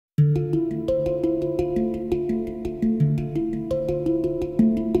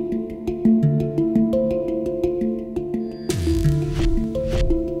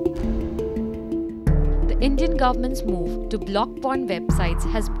government's move to block porn websites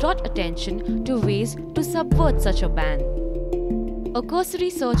has brought attention to ways to subvert such a ban. A cursory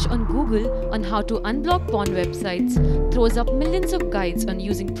search on Google on how to unblock porn websites throws up millions of guides on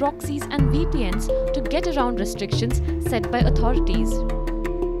using proxies and VPNs to get around restrictions set by authorities.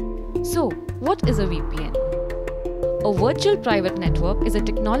 So, what is a VPN? A virtual private network is a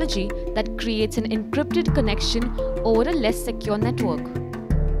technology that creates an encrypted connection over a less secure network.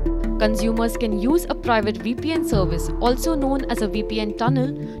 Consumers can use a private VPN service, also known as a VPN tunnel,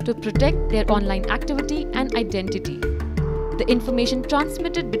 to protect their online activity and identity. The information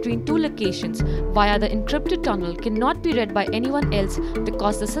transmitted between two locations via the encrypted tunnel cannot be read by anyone else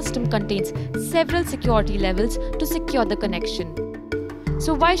because the system contains several security levels to secure the connection.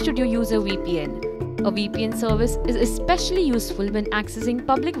 So why should you use a VPN? A VPN service is especially useful when accessing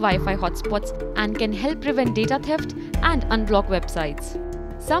public Wi-Fi hotspots and can help prevent data theft and unblock websites.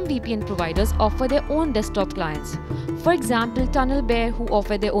 Some VPN providers offer their own desktop clients. For example, TunnelBear, who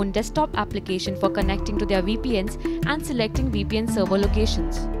offer their own desktop application for connecting to their VPNs and selecting VPN server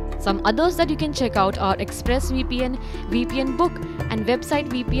locations. Some others that you can check out are ExpressVPN, VPNBook, and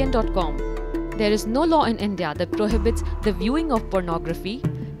websitevpn.com. There is no law in India that prohibits the viewing of pornography.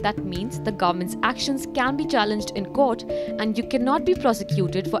 That means the government's actions can be challenged in court and you cannot be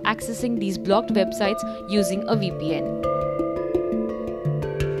prosecuted for accessing these blocked websites using a VPN.